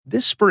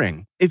This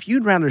spring, if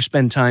you'd rather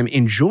spend time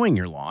enjoying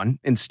your lawn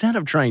instead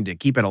of trying to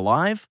keep it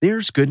alive,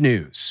 there's good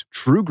news.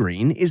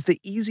 TruGreen is the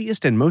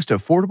easiest and most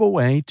affordable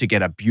way to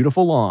get a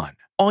beautiful lawn.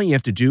 All you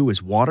have to do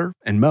is water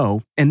and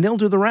mow, and they'll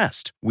do the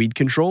rest. Weed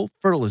control,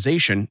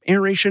 fertilization,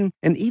 aeration,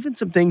 and even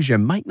some things you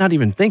might not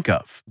even think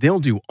of. They'll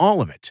do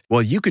all of it,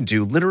 while you can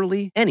do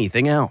literally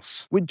anything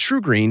else. With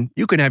TruGreen,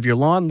 you can have your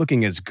lawn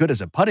looking as good as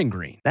a putting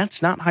green.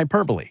 That's not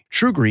hyperbole.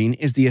 TruGreen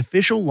is the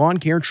official lawn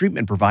care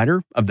treatment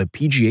provider of the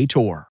PGA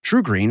Tour.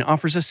 TruGreen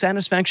offers a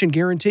satisfaction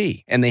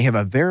guarantee, and they have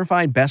a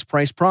verified best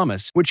price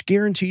promise, which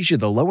guarantees you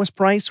the lowest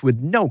price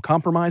with no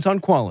compromise on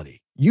quality.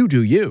 You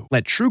do you.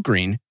 Let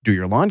TruGreen do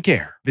your lawn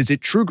care. Visit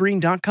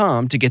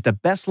TruGreen.com to get the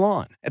best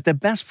lawn at the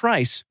best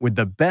price with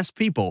the best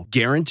people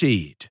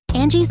guaranteed.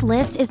 Angie's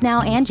List is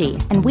now Angie,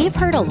 and we've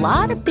heard a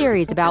lot of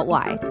theories about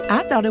why.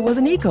 I thought it was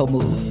an eco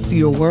move.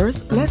 Fewer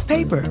words, less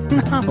paper.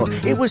 No,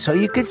 it was so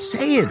you could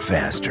say it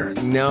faster.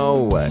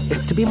 No,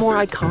 it's to be more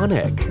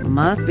iconic.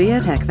 Must be a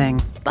tech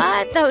thing.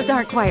 But those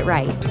aren't quite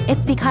right.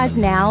 It's because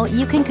now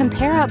you can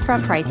compare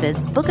upfront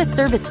prices, book a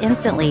service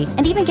instantly,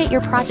 and even get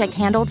your project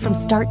handled from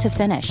start to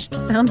finish.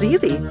 Sounds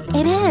easy.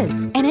 It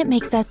is, and it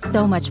makes us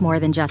so much more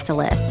than just a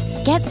list.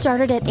 Get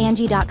started at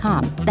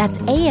Angie.com. That's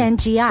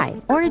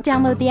ANGI, or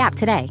download the app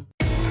today.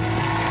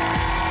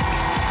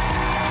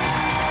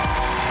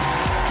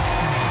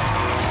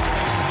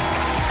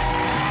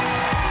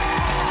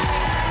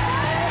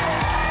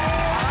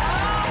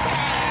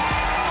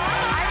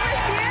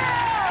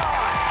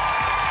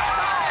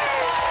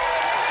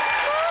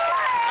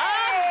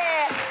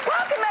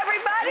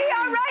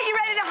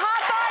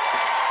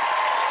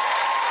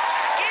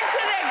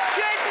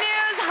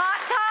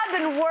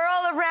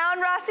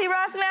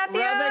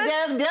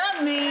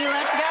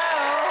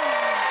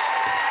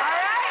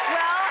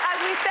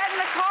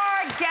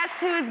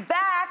 Who's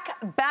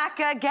back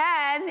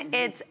again?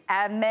 It's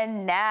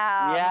Eminem.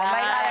 Yeah. Oh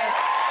my God.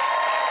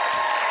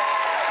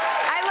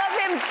 I love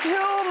him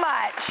too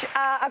much.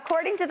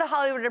 According to The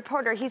Hollywood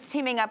Reporter, he's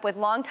teaming up with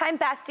longtime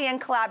bestie and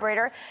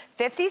collaborator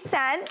 50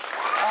 Cent. 50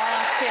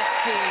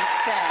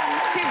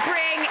 Cent. To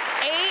bring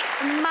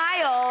 8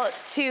 Mile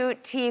to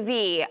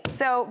TV.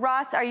 So,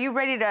 Ross, are you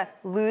ready to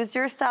lose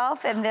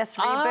yourself in this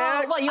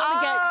reboot? Well, you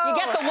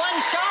get the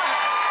one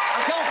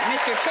shot. Don't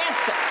miss your chance.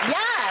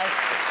 Yes.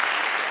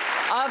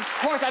 Of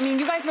course. I mean,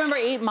 you guys remember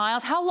 8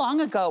 Miles? How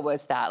long ago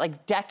was that?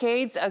 Like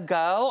decades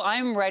ago?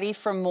 I'm ready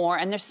for more.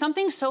 And there's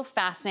something so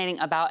fascinating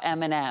about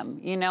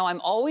Eminem. You know, I'm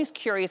always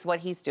curious what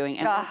he's doing.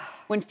 And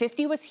when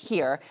 50 was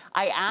here,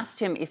 I asked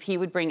him if he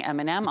would bring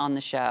Eminem on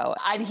the show.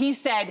 And he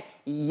said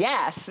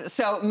yes.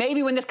 So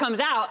maybe when this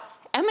comes out,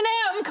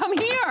 Eminem, come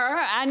here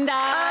and tell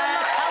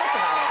us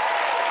about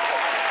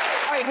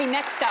it. All right, hey,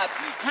 next up,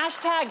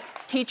 hashtag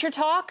Teacher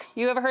Talk.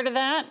 You ever heard of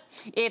that?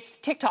 It's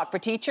TikTok for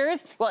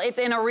teachers. Well, it's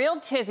in a real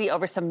tizzy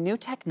over some new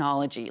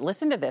technology.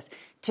 Listen to this.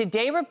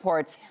 Today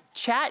reports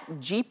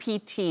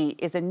ChatGPT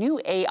is a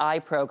new AI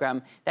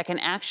program that can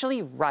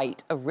actually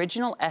write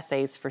original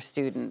essays for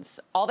students.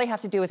 All they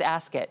have to do is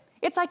ask it.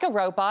 It's like a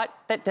robot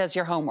that does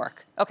your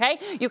homework, okay?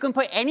 You can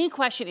put any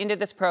question into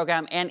this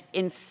program, and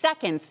in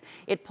seconds,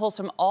 it pulls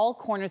from all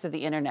corners of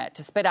the internet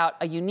to spit out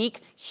a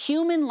unique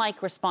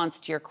human-like response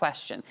to your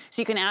question.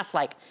 So you can ask,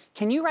 like,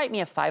 can you write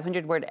me a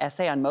 500-word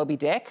essay on Moby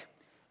Dick?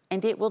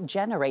 And it will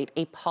generate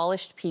a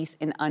polished piece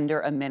in under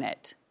a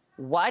minute.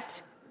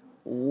 What?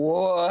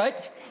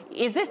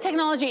 Is this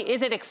technology,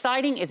 is it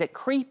exciting? Is it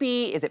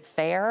creepy? Is it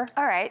fair?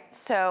 All right,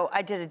 so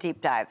I did a deep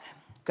dive.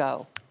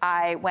 Go.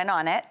 I went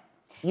on it.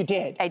 You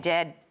did? I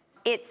did.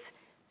 It's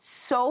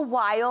so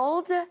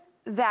wild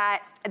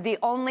that the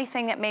only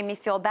thing that made me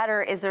feel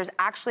better is there's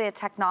actually a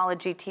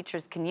technology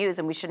teachers can use,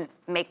 and we shouldn't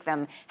make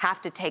them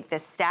have to take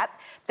this step,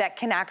 that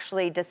can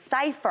actually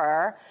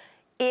decipher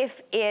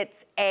if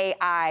it's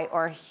AI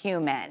or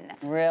human.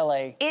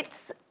 Really?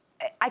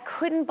 I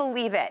couldn't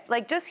believe it.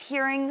 Like, just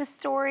hearing the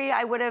story,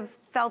 I would have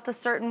felt a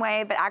certain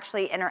way, but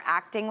actually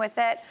interacting with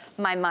it,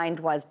 my mind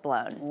was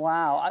blown.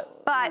 Wow.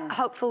 But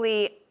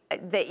hopefully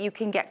that you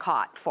can get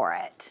caught for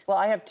it. Well,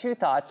 I have two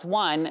thoughts.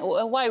 One,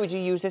 why would you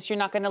use this? You're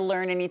not going to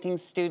learn anything,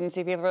 students,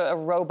 if you have a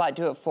robot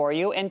do it for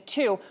you. And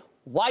two,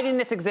 why didn't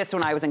this exist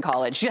when I was in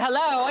college?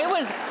 Hello, it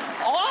was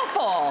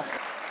awful.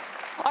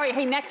 All right,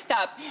 hey, next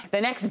up, the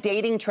next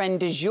dating trend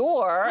du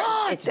jour.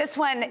 This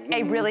one,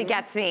 it really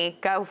gets me.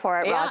 Go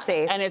for it,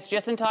 Rossi. And it's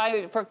just in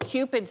time for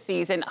Cupid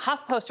season.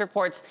 HuffPost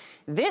reports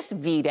this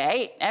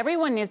V-Day,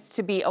 everyone needs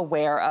to be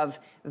aware of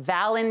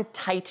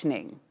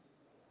Valentightening.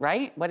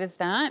 Right? What is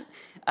that?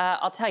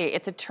 I'll tell you,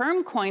 it's a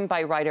term coined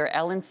by writer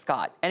Ellen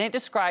Scott, and it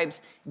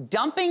describes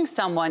dumping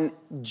someone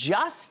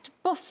just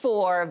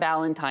before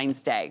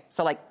Valentine's Day,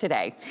 so like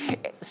today,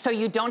 so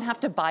you don't have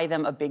to buy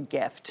them a big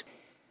gift.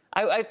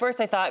 At first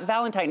I thought,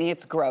 Valentine,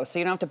 it's gross, so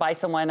you don't have to buy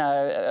someone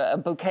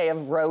a bouquet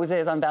of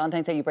roses on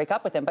Valentine's Day, you break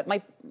up with them. But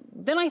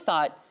then I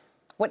thought,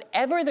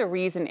 whatever the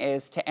reason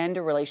is to end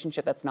a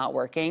relationship that's not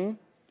working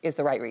is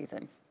the right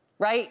reason.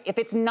 Right? If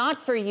it's not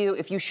for you,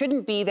 if you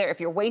shouldn't be there, if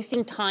you're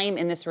wasting time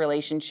in this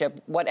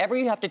relationship, whatever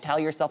you have to tell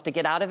yourself to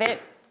get out of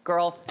it,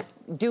 girl,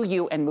 do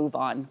you and move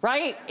on,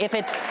 right? If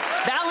it's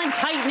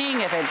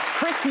Valentining, if it's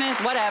Christmas,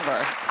 whatever.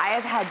 I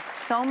have had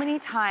so many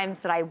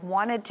times that I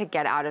wanted to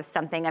get out of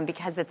something, and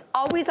because it's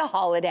always a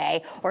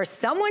holiday, or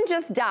someone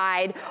just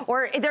died,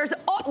 or there's,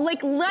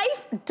 like,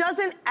 life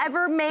doesn't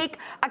ever make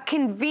a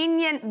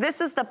convenient, this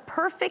is the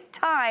perfect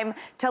time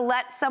to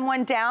let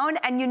someone down,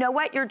 and you know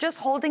what? You're just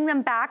holding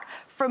them back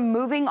from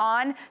moving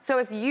on. So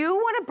if you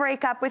want to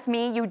break up with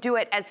me, you do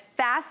it as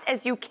fast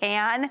as you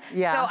can,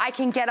 so I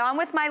can get on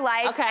with my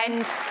life,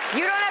 and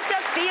you don't have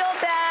to feel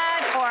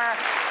bad or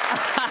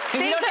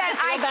think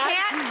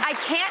that I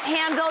can't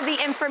handle the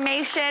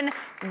information.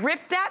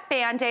 Rip that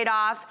Band-Aid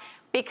off,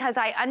 because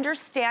I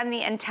understand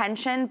the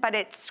intention, but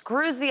it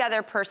screws the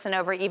other person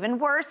over even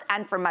worse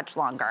and for much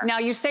longer. Now,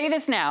 you say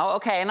this now,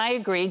 okay, and I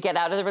agree, get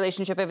out of the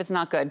relationship if it's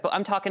not good, but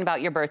I'm talking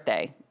about your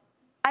birthday.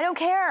 I don't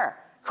care.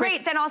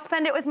 Great, then I'll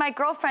spend it with my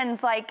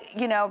girlfriends, like,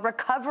 you know,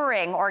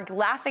 recovering or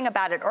laughing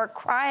about it or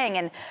crying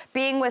and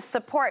being with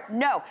support.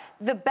 No,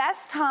 the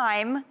best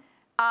time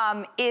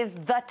is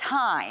the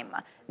time.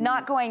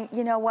 Not going,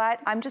 you know what,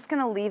 I'm just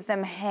gonna leave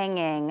them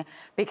hanging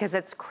because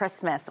it's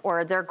Christmas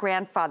or their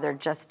grandfather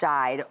just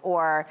died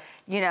or,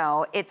 you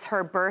know, it's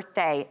her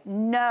birthday.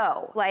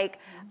 No, like,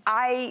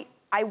 I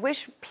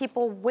wish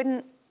people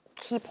wouldn't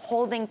keep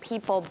holding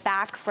people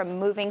back from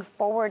moving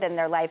forward in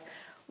their life.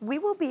 We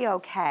will be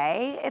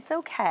okay. It's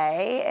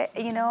okay.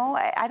 You know,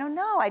 I don't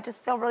know. I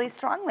just feel really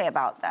strongly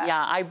about that.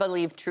 Yeah, I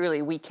believe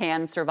truly we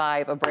can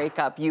survive a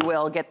breakup. You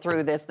will get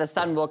through this. The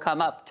sun will come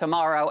up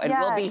tomorrow, and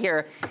we'll be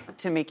here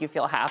to make you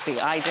feel happy.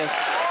 All right,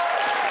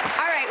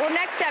 well,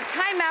 next up,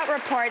 Time Out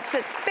reports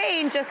that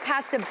Spain just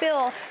passed a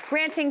bill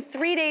granting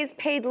 3 days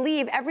paid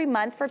leave every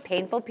month for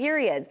painful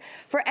periods.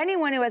 For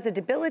anyone who has a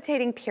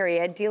debilitating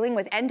period dealing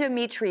with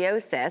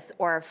endometriosis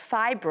or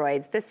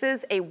fibroids, this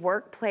is a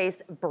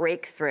workplace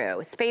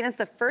breakthrough. Spain is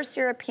the first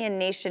European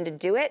nation to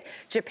do it.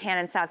 Japan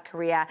and South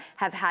Korea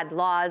have had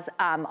laws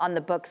on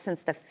the books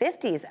since the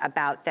 50s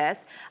about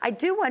this. I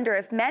do wonder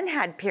if men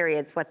had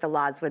periods, what the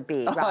laws would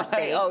be,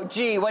 Rossi. Oh,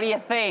 gee, what do you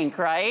think,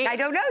 right? I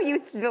don't know.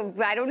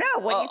 I don't know.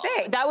 What do you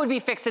think? That would be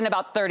fixed in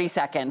about 30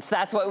 seconds.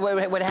 That's what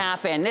would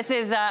happen. This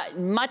is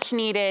much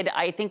needed.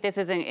 I think this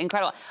is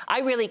incredible.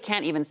 I really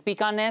can't even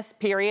speak on this,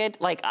 period.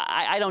 Like,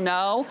 I don't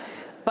know.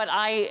 But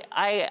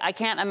I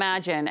can't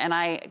imagine. And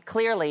I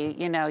clearly,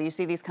 you know, you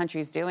see these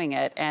countries doing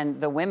it, and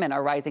the women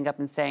are rising up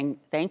and saying,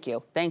 thank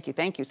you, thank you,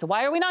 thank you. So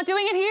why are we not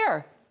doing it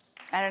here?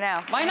 I don't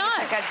know. Why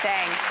not? It's a good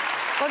thing.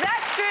 Well,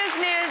 that's Drew's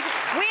News.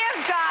 We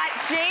have got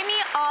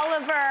Jamie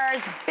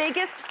Oliver's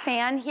biggest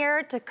fan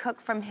here to cook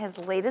from his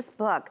latest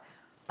book.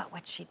 But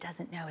what she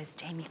doesn't know is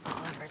Jamie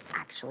Oliver's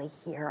actually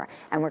here,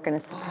 and we're going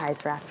to surprise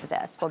her after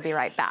this. We'll be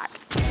right back.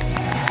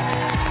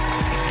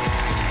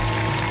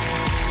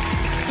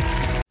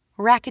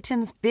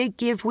 Rakuten's Big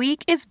Give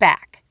Week is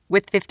back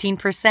with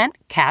 15%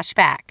 cash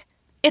back.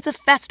 It's a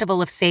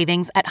festival of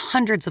savings at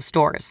hundreds of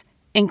stores,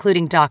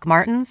 including Doc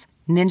Martens,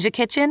 Ninja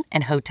Kitchen,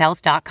 and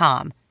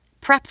Hotels.com.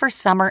 Prep for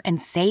summer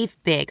and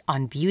save big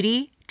on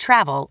beauty,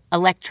 travel,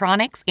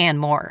 electronics, and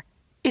more.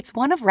 It's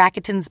one of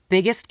Rakuten's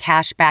biggest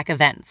cash back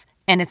events,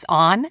 and it's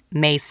on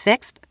May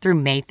 6th through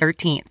May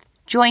 13th.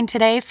 Join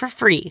today for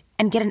free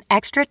and get an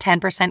extra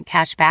 10%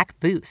 cash back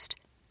boost.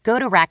 Go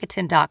to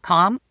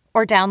Rakuten.com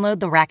or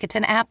download the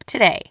Rakuten app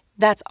today.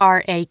 That's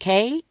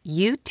Rakuten.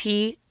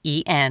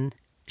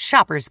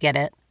 Shoppers get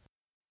it.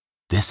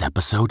 This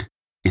episode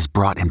is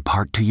brought in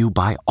part to you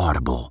by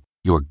Audible,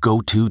 your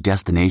go-to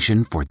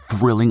destination for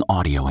thrilling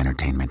audio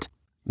entertainment.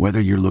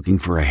 Whether you're looking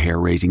for a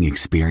hair-raising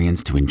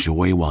experience to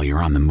enjoy while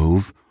you're on the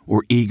move,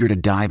 or eager to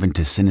dive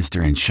into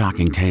sinister and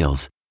shocking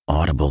tales,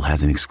 Audible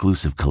has an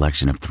exclusive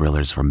collection of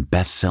thrillers from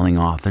best-selling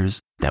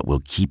authors that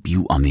will keep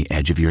you on the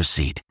edge of your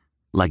seat.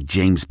 Like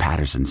James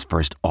Patterson's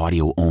first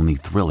audio-only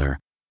thriller,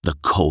 The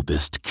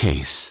Coldest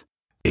Case.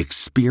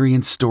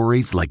 Experience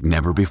stories like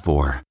never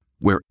before,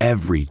 where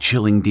every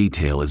chilling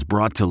detail is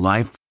brought to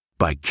life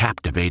by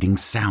captivating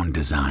sound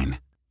design.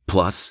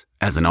 Plus,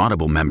 as an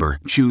Audible member,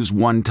 choose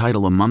one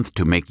title a month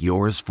to make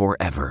yours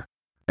forever.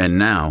 And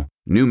now,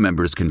 new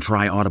members can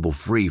try Audible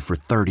free for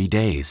 30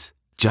 days.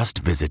 Just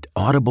visit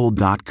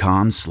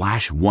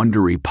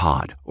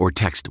audible.com/WonderyPod or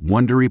text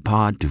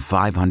WonderyPod to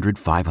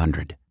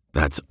 500-500.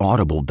 That's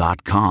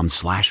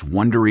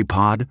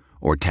audible.com/WonderyPod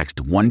or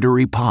text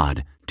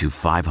WonderyPod to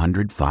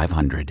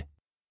 500-500.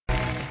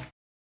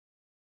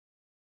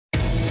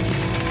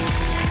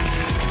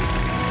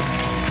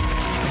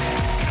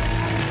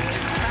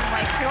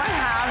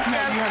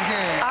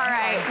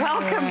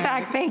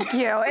 Thank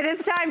you. It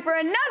is time for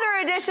another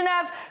edition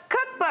of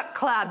Cookbook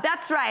Club.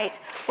 That's right.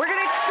 We're going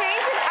to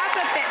change it up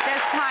a bit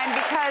this time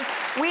because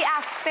we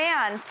asked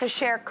fans to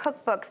share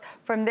cookbooks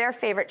from their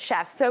favorite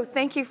chefs. So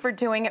thank you for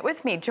doing it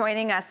with me.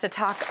 Joining us to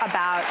talk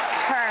about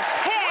her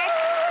pick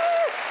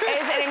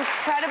is an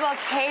incredible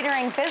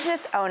catering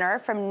business owner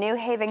from New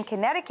Haven,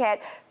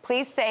 Connecticut.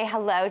 Please say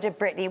hello to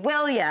Brittany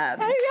Williams.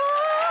 Hello.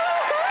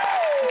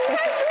 Thank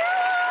you.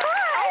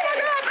 Hi. Oh my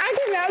gosh, I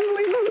cannot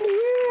believe I'm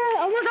here.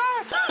 Oh my gosh.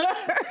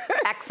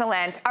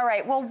 Excellent. All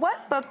right, well,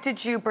 what book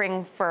did you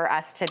bring for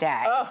us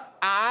today?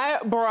 I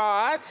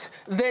brought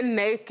The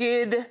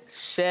Naked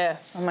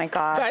Chef. Oh, my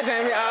gosh. By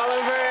Jamie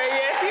Oliver.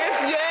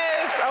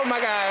 Yes. Oh,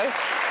 my gosh.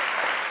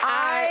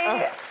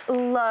 I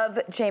love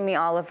Jamie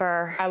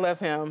Oliver. I love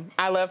him.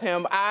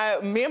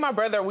 Me and my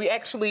brother, we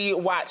actually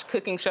watch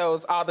cooking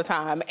shows all the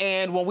time.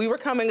 And when we were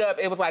coming up,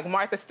 it was like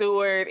Martha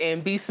Stewart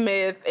and B.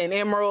 Smith and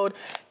Emerald.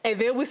 And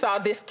then we saw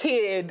this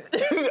kid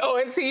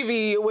on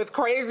TV with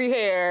crazy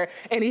hair,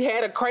 and he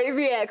had a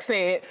crazy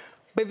accent.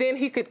 But then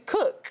he could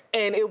cook,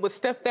 and it was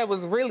stuff that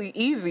was really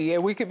easy.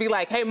 And we could be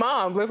like, hey,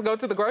 Mom, let's go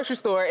to the grocery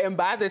store and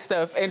buy this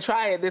stuff and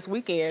try it this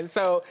weekend.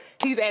 So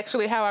he's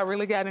actually how I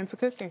really got into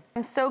cooking.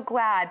 I'm so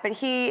glad, but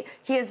he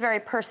is very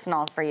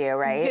personal for you,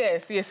 right?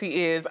 Yes,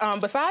 he is.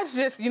 Besides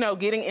just,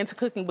 getting into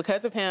cooking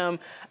because of him,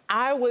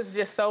 I was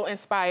just so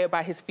inspired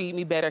by his Feed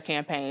Me Better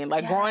campaign.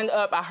 Growing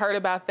up, I heard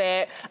about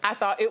that. I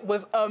thought it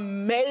was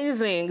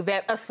amazing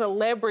that a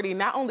celebrity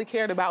not only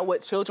cared about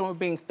what children were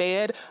being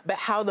fed, but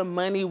how the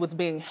money was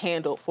being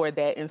handled for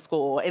that in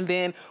school. And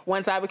then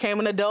once I became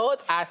an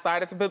adult, I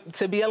started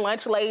to be a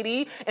lunch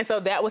lady. And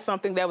so that was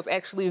something that was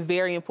actually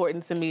very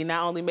important to me,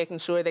 not only making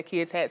sure that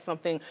kids had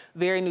something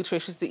very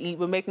nutritious to eat,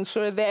 but making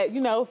sure that,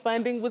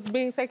 funding was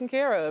being taken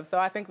care of. So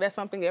I think that's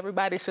something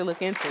everybody should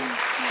look into.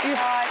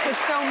 God, it's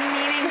so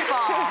meaningful.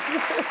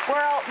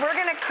 Well, we're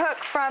going to cook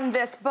from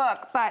this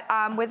book, but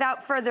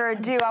without further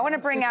ado, I want to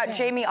bring out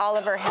Jamie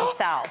Oliver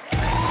himself.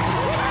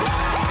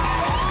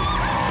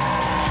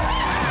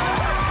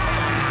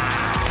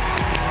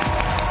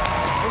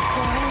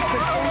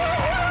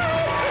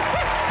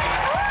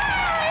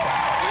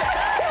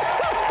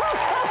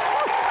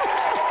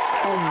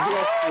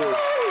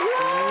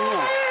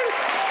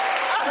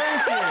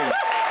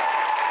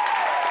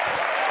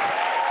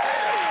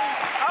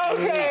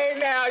 Okay,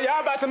 now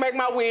y'all about to make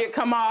my wig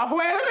come off.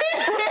 Wait a minute.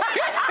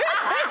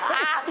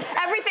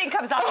 Everything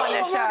comes off on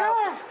this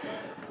show.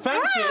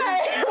 Thank you.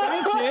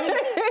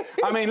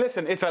 I mean,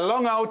 listen, it's a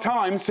long old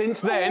time since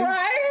then.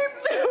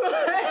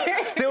 Right?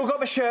 Still got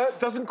the shirt,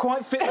 doesn't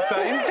quite fit the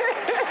same.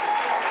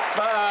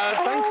 But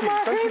thank you.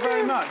 Thank you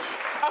very much.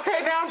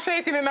 Okay, now I'm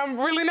shaking and I'm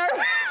really nervous.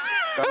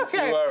 Don't you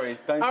worry.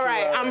 Don't All you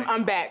right, worry.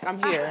 I'm back.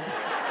 I'm here.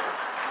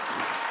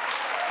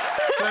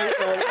 So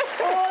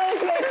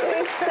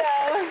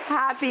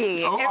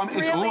happy.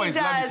 It's really always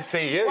lovely to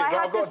see you. Well,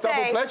 I've got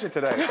double pleasure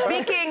today.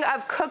 Speaking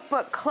of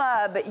Cookbook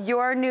Club,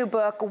 your new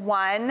book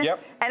won. Yep.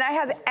 And I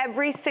have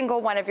every single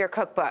one of your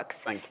cookbooks.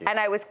 Thank you. And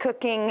I was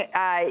cooking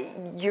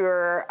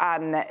your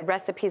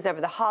recipes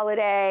over the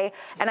holiday.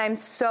 And I'm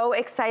so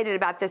excited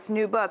about this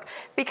new book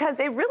because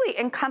it really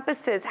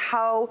encompasses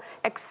how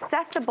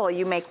accessible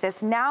you make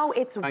this. Now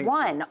it's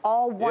one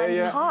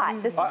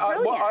pot. This is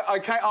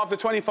brilliant. After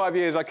 25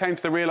 years, I came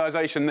to the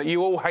realization that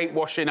you all hate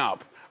washing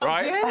up.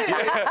 Right?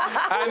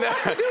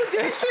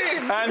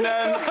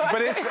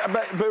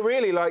 But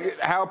really, like,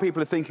 how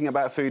people are thinking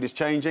about food is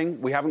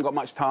changing. We haven't got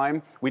much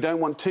time. We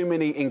don't want too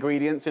many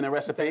ingredients in a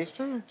recipe. That's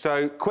true.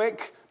 So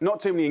quick, not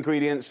too many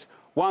ingredients,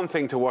 one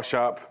thing to wash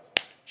up.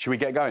 Should we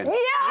get going? Yeah!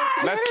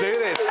 Let's do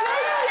this.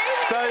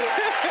 So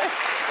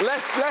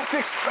let's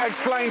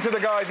explain to the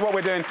guys what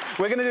we're doing.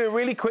 We're going to do a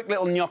really quick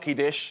little gnocchi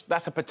dish.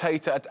 That's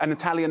an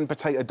Italian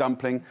potato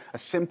dumpling, a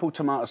simple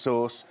tomato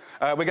sauce.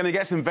 We're going to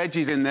get some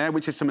veggies in there,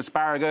 which is some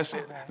asparagus.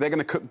 They're going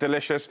to cook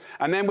delicious.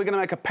 And then we're going to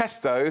make a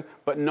pesto,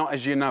 but not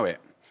as you know it.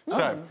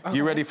 So,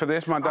 you ready for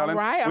this, my darling?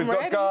 All right, We've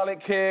got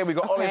garlic here, we've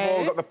got olive oil,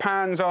 we've got the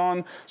pans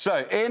on.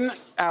 So, in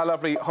our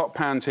lovely hot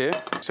pans here,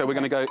 so we're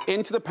going to go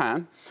into the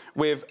pan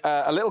with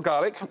a little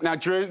garlic. Now,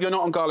 Drew, you're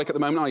not on garlic at the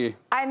moment, are you?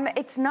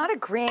 It's not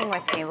agreeing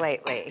with me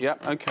lately.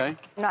 Yep, OK. I'm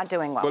not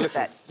doing well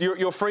listen, with it.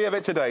 You're free of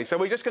it today. So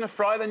we're just going to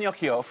fry the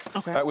gnocchi off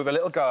with a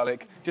little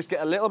garlic, just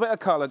get a little bit of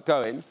colour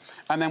going,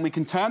 and then we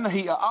can turn the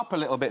heater up a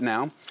little bit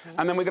now,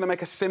 and then we're going to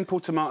make a simple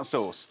tomato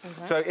sauce.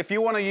 So if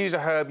you want to use a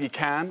herb, you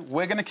can.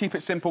 We're going to keep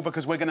it simple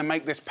because we're going to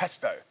make this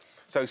pesto.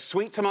 So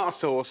sweet tomato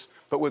sauce,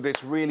 but with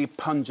this really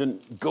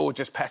pungent,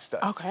 gorgeous pesto.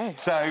 Okay.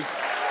 So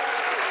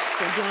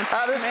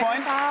at this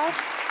point,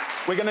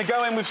 we're going to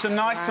go in with some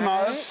nice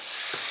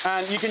tomatoes,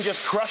 and you can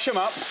just crush them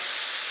up.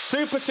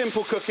 Super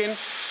simple cooking.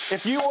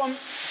 If you want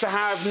to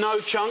have no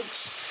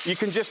chunks, you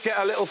can just get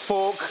a little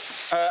fork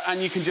and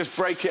you can just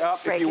break it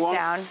up if you want.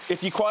 Down.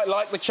 If you quite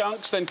like the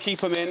chunks, then keep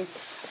them in.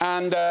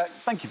 And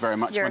thank you very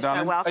much, You're my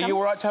darling. so welcome. Are you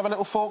all right to have a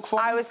little fork for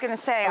me? I was going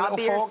to say, I'll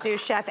be your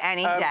sous chef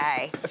any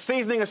day. A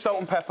seasoning of salt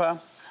and pepper.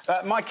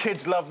 My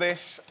kids love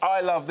this.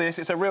 I love this.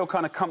 It's a real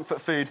kind of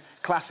comfort food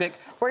classic.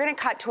 We're going to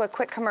cut to a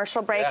quick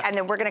commercial break, and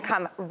then we're going to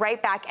come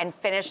right back and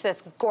finish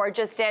this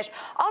gorgeous dish.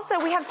 Also,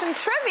 we have some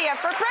trivia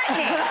for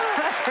Brittany.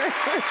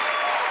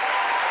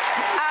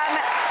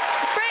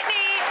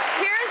 Brittany,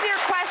 here's your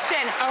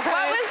question. Okay.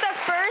 What was the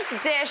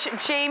first dish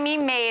Jamie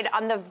made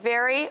on the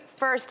very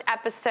first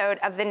episode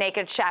of The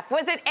Naked Chef?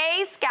 Was it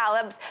A,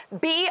 scallops,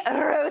 B,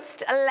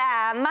 roast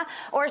lamb,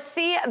 or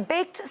C,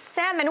 baked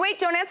salmon? Wait,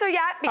 don't answer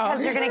yet,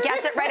 because you're going to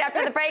guess it right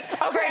after the break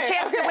for a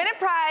chance to win a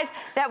prize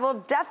that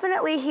will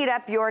definitely heat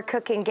up your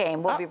cooking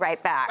game. We'll be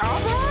right back. All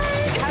right.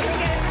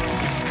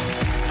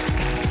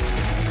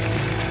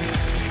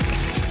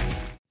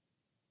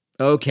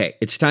 Okay,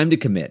 it's time to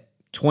commit.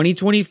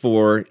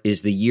 2024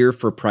 is the year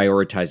for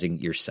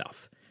prioritizing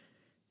yourself.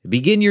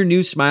 Begin your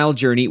new smile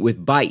journey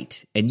with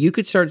Byte, and you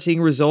could start seeing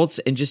results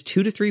in just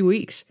 2 to 3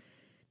 weeks.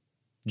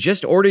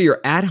 Just order your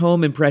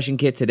at-home impression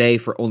kit today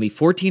for only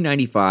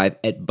 $14.95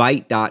 at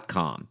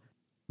Byte.com.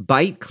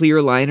 Byte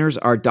clear liners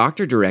are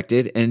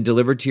doctor-directed and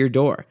delivered to your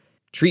door.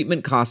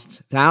 Treatment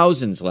costs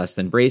thousands less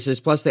than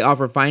braces, plus they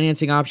offer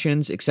financing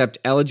options, accept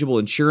eligible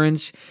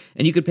insurance,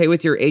 and you could pay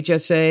with your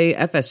HSA,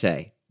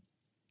 FSA.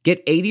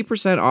 Get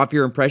 80% off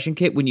your impression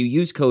kit when you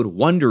use code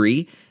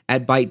WONDERY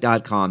at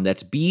Byte.com.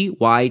 That's BYTE.com.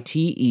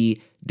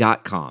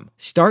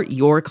 Start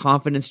your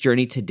confidence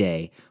journey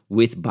today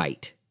with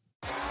Byte.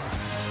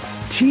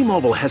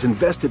 T-Mobile has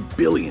invested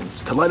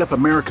billions to light up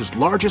America's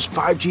largest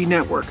 5G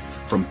network,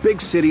 from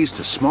big cities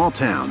to small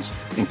towns,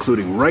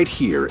 including right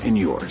here in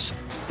yours.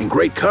 And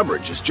great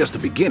coverage is just the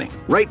beginning.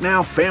 Right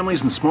now,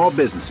 families and small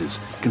businesses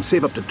can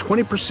save up to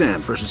 20%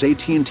 versus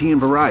AT&T and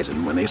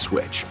Verizon when they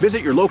switch.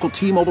 Visit your local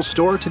T-Mobile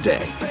store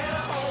today.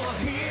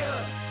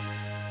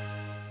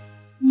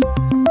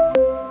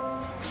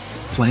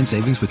 Plan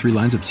savings with 3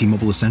 lines of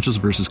T-Mobile Essentials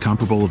versus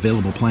comparable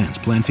available plans.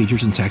 Plan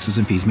features and taxes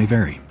and fees may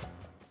vary.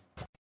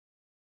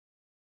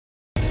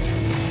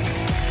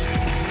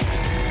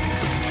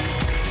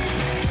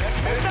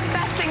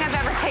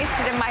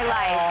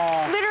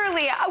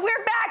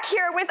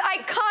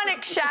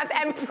 Chef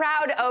and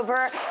proud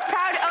owner of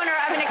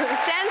an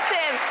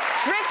extensive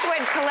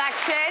driftwood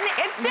collection.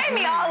 It's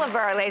Jamie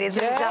Oliver, ladies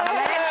and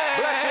gentlemen.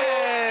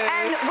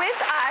 And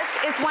with us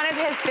is one of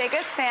his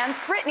biggest fans,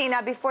 Brittany.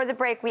 Now, before the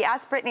break, we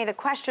asked Brittany the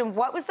question,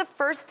 what was the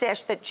first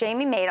dish that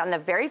Jamie made on the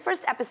very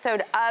first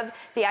episode of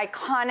the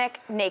iconic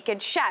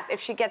Naked Chef?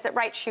 If she gets it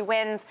right, she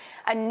wins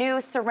a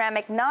new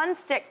ceramic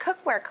non-stick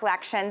cookware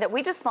collection that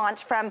we just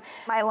launched from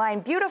my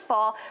line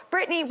Beautiful.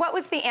 Brittany, what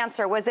was the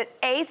answer? Was it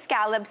A,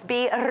 scallops,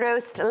 B,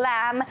 roast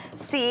lamb,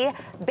 C,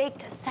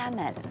 baked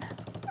salmon?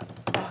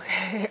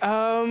 Okay,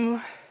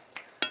 Come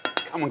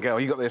on, girl,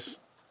 you got this.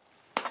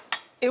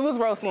 It was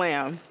roast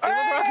lamb. It was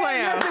roast lamb.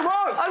 Yes, it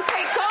was.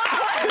 Okay, go on.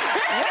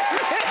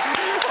 Yes.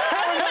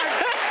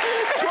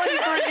 23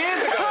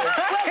 years ago.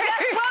 Well,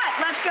 guess what?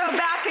 Let's go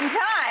back in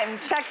time.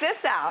 Check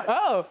this out.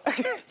 Oh.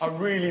 I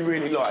really,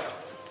 really like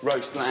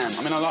roast lamb.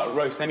 I mean, I like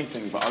roast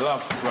anything, but I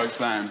love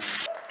roast lamb.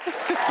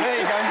 There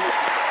you go.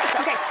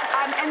 Okay,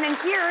 and then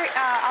here,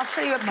 I'll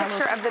show you a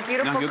picture of the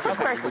beautiful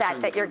cookware set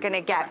that you're going to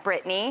get,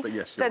 Brittany,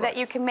 so that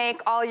you can make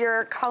all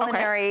your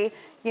culinary,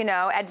 you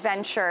know,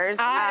 adventures.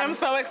 I am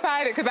so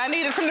excited because I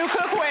needed some new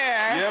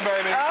cookware. Yeah,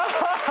 baby.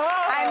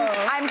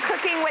 I'm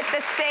cooking with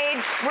the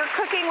sage. We're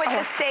cooking with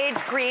the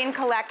sage green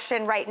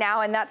collection right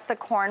now, and that's the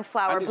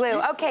cornflower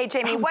blue. Okay,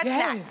 Jamie, what's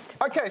next?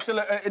 Okay, so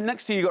look,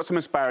 next to you got some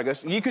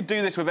asparagus. You could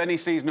do this with any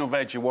seasonal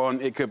veg you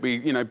want. It could be,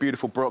 you know,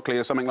 beautiful broccoli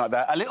or something like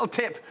that. A little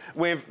tip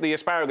with the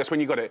asparagus when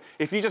you got it.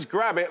 If you just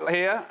grab it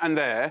here and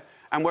there,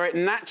 and where it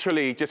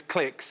naturally just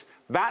clicks,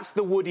 that's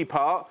the woody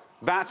part.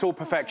 That's all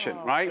perfection,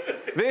 right?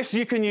 This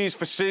you can use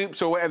for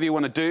soups or whatever you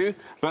want to do,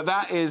 but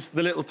that is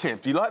the little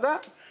tip. Do you like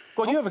that?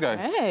 Go on, you have a go.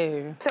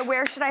 Hey. So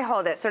where should I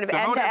hold it? Sort of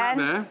end to end?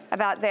 There.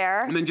 About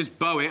there. And then just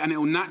bow it, and it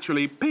will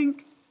naturally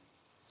pink.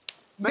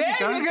 There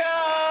you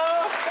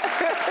go.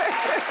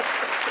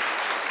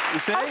 You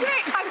see?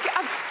 Okay.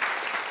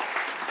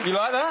 You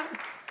like that?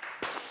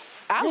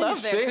 I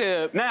love that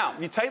tip. Now,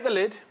 you take the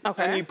lid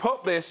and you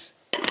pop this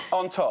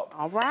on top.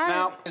 All right.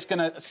 Now, it's going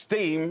to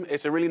steam.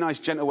 It's a really nice,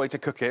 gentle way to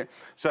cook it.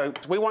 So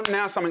we want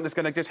now something that's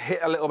going to just hit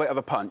a little bit of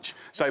a punch.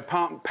 So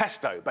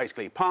pesto,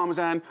 basically.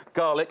 Parmesan,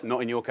 garlic,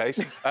 not in your case.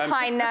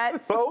 Pine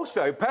nuts. But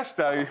also,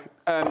 pesto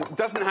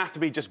doesn't have to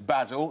be just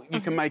basil.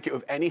 You can make it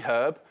with any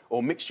herb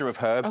or mixture of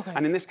herb.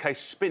 And in this case,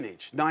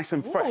 spinach. Nice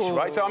and fresh,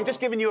 right? So I'm just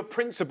giving you a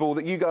principle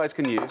that you guys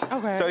can use.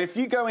 So if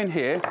you go in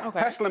here,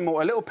 pestle and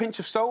mortar, a little pinch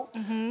of salt,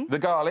 the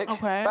garlic,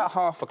 about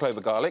half a clove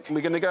of garlic.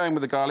 We're going to go in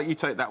with the garlic. You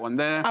take that one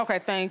there. Okay,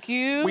 thank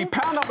you. We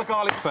pound up the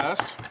garlic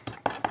first.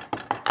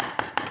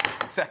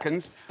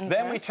 Seconds.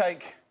 Then we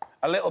take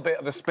a little bit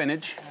of the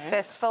spinach.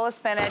 Fistful of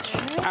spinach.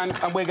 And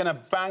we're going to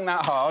bang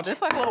that hard.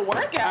 It's like a little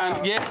workout.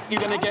 And yeah, you're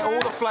going to get all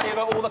the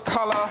flavour, all the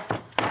colour.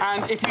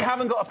 And if you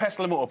haven't got a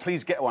pestle and mortar,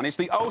 please get one. It's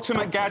the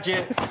ultimate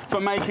gadget for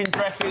making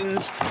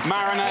dressings,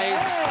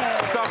 marinades,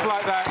 stuff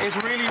like that. It's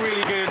really,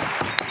 really good.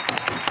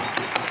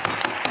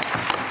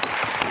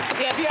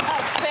 Yeah, if you're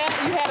upset,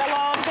 you had a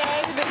long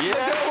day, this is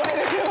a good way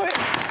to do it.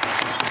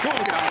 Cool,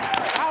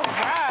 all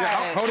right.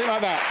 Yeah, hold it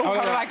like that. Ooh, hold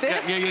it like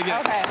this? Yeah.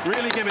 Okay.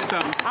 Really give it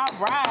some. All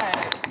right.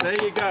 There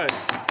you go.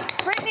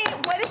 Brittany,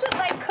 what is it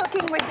like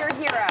cooking with your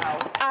hero?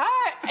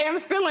 I am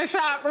still in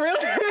shock, really.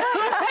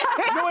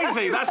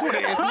 Noisy, that's what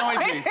it is,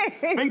 noisy.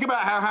 Think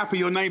about how happy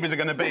your neighbours are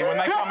going to be when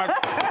they come.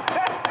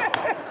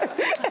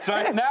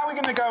 So now we're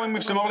going to go in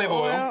with some olive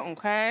oil.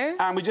 Okay.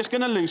 And we're just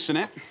going to loosen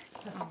it.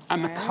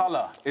 And the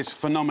colour is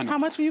phenomenal. How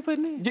much are you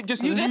putting in?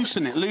 Just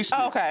loosen it.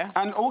 Okay.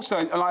 And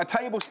also, like a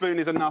tablespoon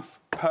is enough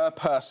per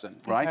person,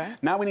 right? Okay.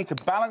 Now we need to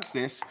balance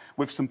this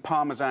with some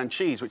Parmesan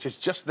cheese, which is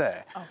just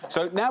there. Okay.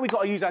 So now we've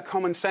got to use our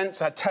common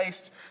sense, our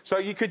taste. So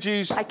you could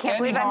use I can't any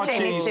believe I'm hard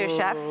Jamie's cheese. sous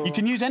chef. You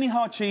can use any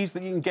hard cheese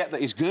that you can get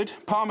that is good.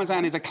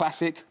 Parmesan is a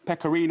classic.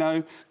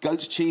 Pecorino,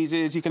 goat's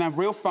cheeses. You can have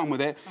real fun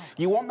with it.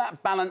 You want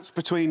that balance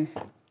between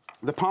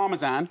the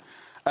Parmesan,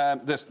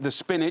 the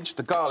spinach,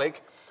 the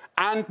garlic,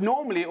 and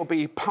normally it will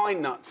be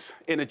pine nuts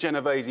in a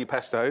Genovese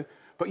pesto,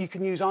 but you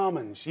can use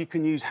almonds, you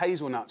can use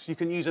hazelnuts, you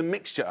can use a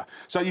mixture.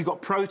 So you've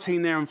got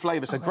protein there and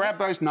flavour. So grab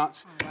those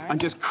nuts and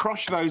just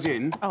crush those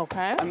in,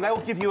 and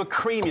they'll give you a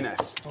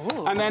creaminess.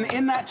 Ooh. And then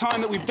in that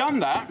time that we've done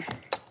that,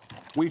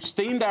 we've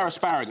steamed our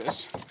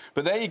asparagus,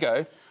 but there you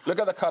go. Look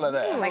at the colour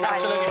there. Oh my God,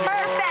 absolutely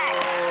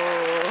perfect.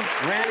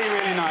 Really,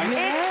 really nice.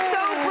 It's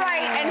so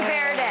bright and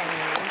verdant.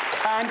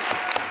 And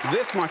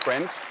this, my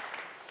friends,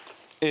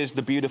 is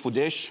the beautiful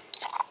dish.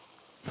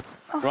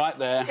 Right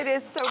there. It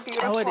is so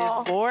beautiful. Oh, it is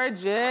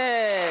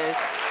gorgeous.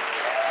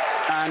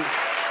 And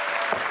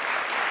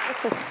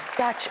this is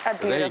such a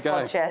so there you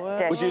beautiful go.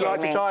 dish. Would you like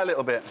to Jamie. try a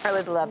little bit? I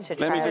would love to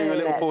try Let me do you a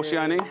little bit.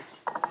 porzione.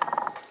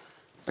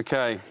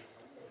 Okay.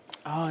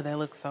 Oh, that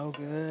looks so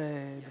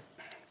good.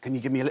 Can you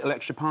give me a little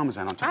extra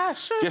Parmesan on top?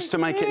 Sure. Just to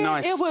make it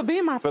nice. It would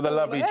be my for the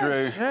lovely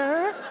Drew.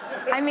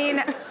 I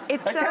mean,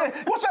 it's so...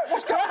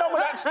 What's going on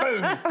with that spoon?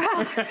 You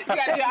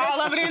gotta get all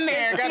of it in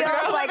there. It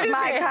feels like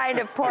my kind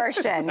of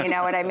portion, you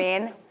know what I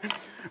mean?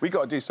 We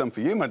got to do some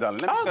for you, my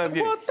darling. Let me serve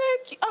you. Well,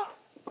 thank you.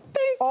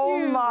 Oh,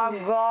 my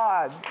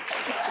God.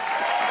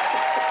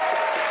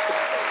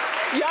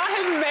 Y'all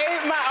have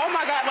made my, oh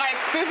my God, like,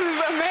 this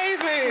is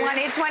amazing.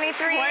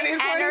 2023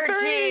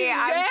 energy,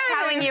 I'm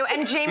telling you.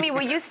 And Jamie,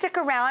 will you stick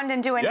around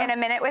and do an In a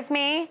Minute with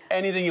me?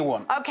 Anything you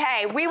want.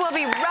 Okay, we will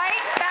be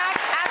right back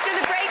after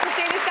the break because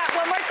Jamie's got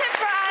one more tip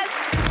for us.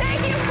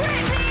 Thank you,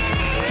 Brittany!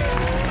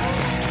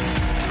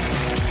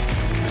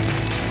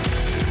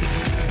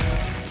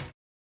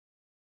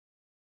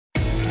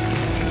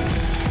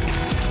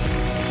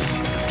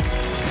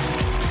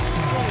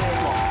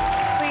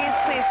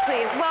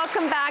 Please,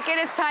 welcome back. It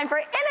is time for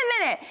In a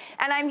Minute.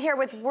 And I'm here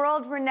with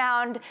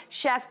world-renowned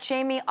chef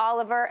Jamie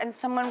Oliver and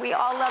someone we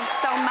all love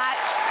so much.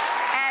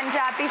 And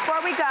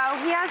before we go,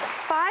 he has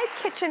 5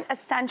 kitchen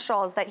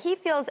essentials that he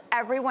feels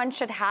everyone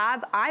should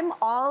have. I'm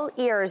all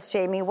ears,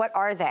 Jamie. What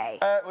are they?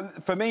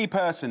 For me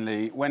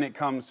personally, when it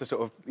comes to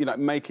sort of,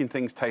 making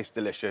things taste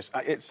delicious,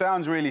 it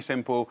sounds really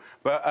simple,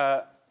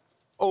 but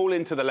all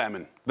into the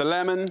lemon. The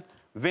lemon...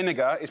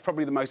 Vinegar is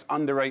probably the most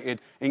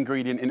underrated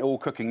ingredient in all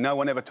cooking. No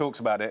one ever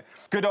talks about it.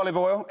 Good olive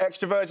oil,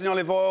 extra virgin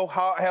olive oil,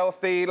 heart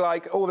healthy,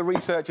 like all the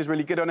research is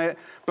really good on it.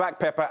 Black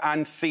pepper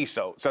and sea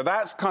salt. So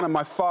that's kind of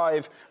my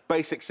 5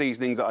 basic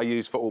seasonings that I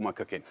use for all my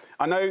cooking.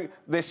 I know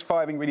this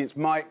 5 ingredients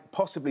might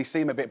possibly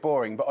seem a bit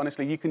boring, but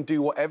honestly, you can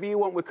do whatever you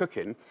want with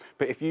cooking,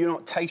 but if you're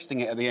not tasting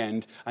it at the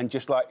end and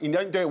just you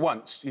don't do it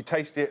once, you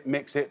taste it,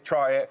 mix it,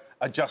 try it,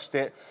 adjust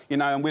it,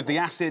 and with the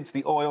acids,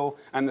 the oil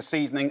and the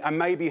seasoning and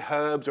maybe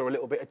herbs or a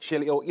little bit of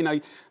chili or,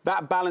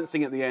 that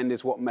balancing at the end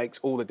is what makes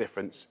all the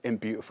difference in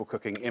beautiful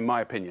cooking, in my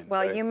opinion.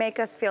 Well, you make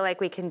us feel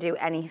like we can do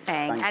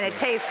anything, and it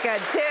tastes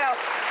good, too.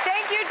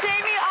 Thank you,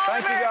 Jamie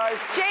Oliver. Thank you, guys.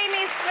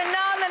 Jamie's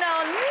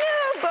phenomenal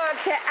new book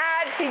to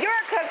add to your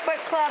cookbook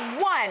club.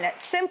 1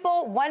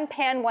 Simple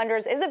One-Pan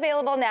Wonders is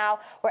available now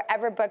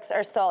wherever books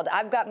are sold.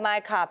 I've got my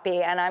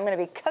copy, and I'm going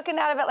to be cooking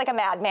out of it like a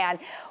madman.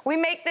 We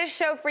make this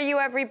show for you,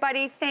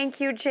 everybody. Thank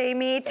you,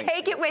 Jamie.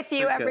 Take it with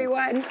you,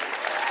 everyone.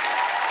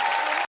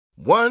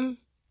 1,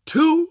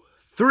 2,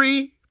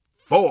 3,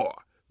 4.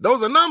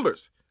 Those are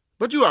numbers.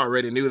 But you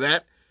already knew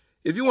that.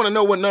 If you want to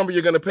know what number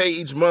you're going to pay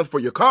each month for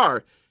your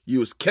car,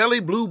 use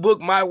Kelley Blue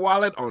Book My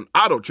Wallet on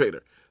Auto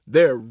Trader.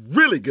 They're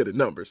really good at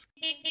numbers.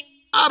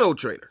 Auto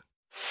Trader.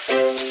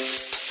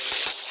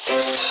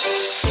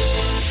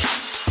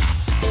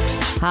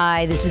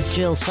 Hi, this is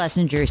Jill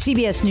Schlesinger,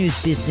 CBS News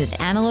business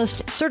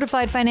analyst,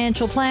 certified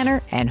financial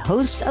planner, and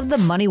host of the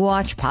Money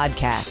Watch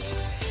podcast.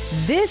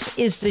 This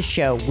is the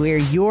show where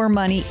your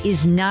money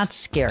is not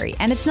scary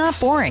and it's not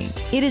boring.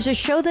 It is a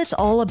show that's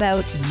all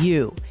about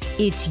you.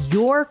 It's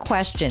your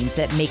questions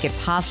that make it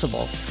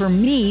possible for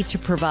me to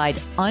provide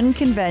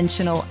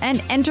unconventional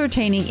and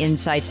entertaining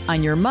insights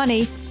on your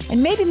money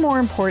and maybe more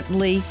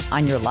importantly,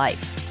 on your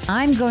life.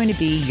 I'm going to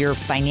be your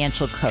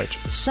financial coach,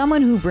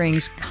 someone who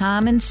brings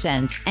common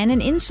sense and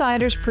an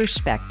insider's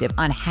perspective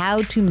on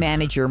how to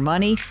manage your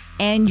money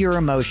and your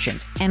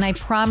emotions. And I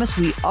promise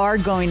we are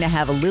going to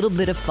have a little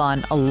bit of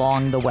fun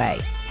along the way.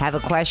 Have a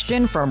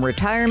question from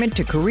retirement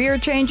to career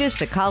changes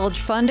to college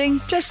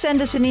funding? Just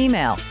send us an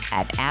email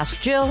at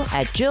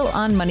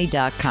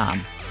askjill@jillonmoney.com.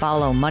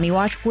 Follow Money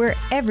Watch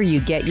wherever you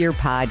get your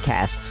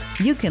podcasts.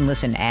 You can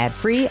listen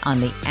ad-free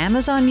on the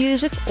Amazon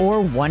Music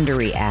or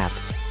Wondery app.